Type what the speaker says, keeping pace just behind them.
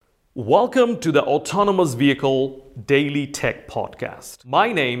Welcome to the Autonomous Vehicle Daily Tech Podcast.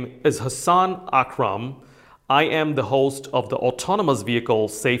 My name is Hassan Akram. I am the host of the Autonomous Vehicle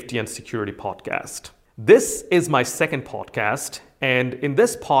Safety and Security Podcast. This is my second podcast, and in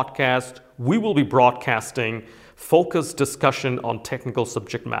this podcast, we will be broadcasting focused discussion on technical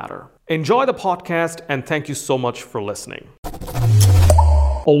subject matter. Enjoy the podcast, and thank you so much for listening.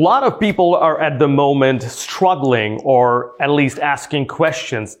 A lot of people are at the moment struggling or at least asking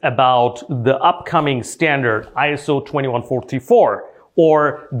questions about the upcoming standard ISO 21434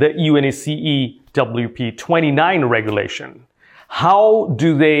 or the UNECE WP29 regulation. How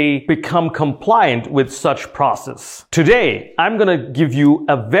do they become compliant with such process? Today, I'm going to give you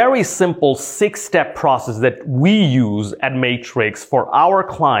a very simple 6-step process that we use at Matrix for our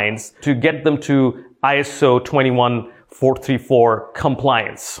clients to get them to ISO 21434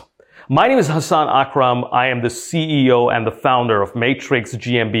 compliance. My name is Hassan Akram. I am the CEO and the founder of Matrix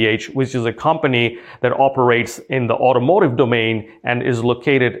GmbH, which is a company that operates in the automotive domain and is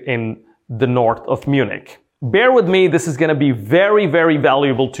located in the north of Munich. Bear with me. This is going to be very, very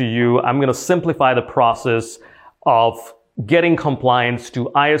valuable to you. I'm going to simplify the process of getting compliance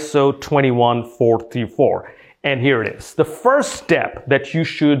to ISO 21434. And here it is. The first step that you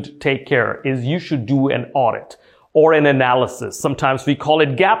should take care is you should do an audit or an analysis. Sometimes we call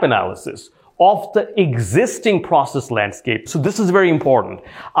it gap analysis of the existing process landscape. So this is very important.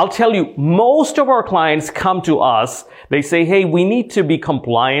 I'll tell you, most of our clients come to us, they say, hey, we need to be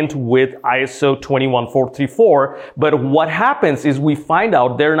compliant with ISO 21434, but what happens is we find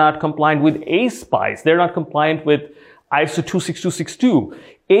out they're not compliant with ASPICE, they're not compliant with ISO 26262.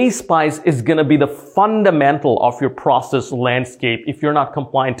 ASPICE is going to be the fundamental of your process landscape. If you're not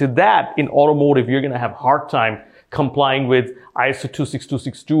compliant to that in automotive, you're going to have a hard time complying with ISO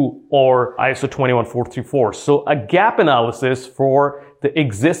 26262 or ISO 21434. So a gap analysis for the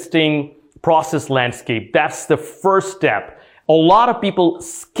existing process landscape, that's the first step. A lot of people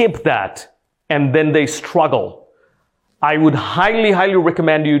skip that and then they struggle. I would highly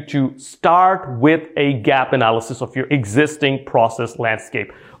recommend you to start with a gap analysis of your existing process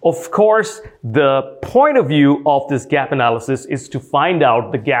landscape. Of course, the point of view of this gap analysis is to find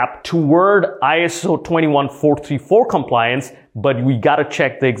out the gap toward ISO 21434 compliance, but we gotta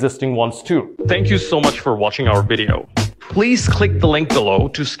check the existing ones too. Thank you so much for watching our video. Please click the link below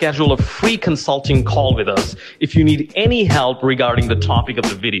to schedule a free consulting call with us if you need any help regarding the topic of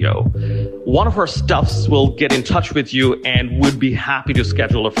the video. One of our staffs will get in touch with you and would be happy to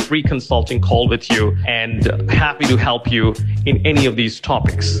schedule a free consulting call with you and happy to help you in any of these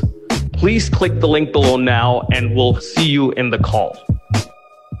topics. Please click the link below now and we'll see you in the call.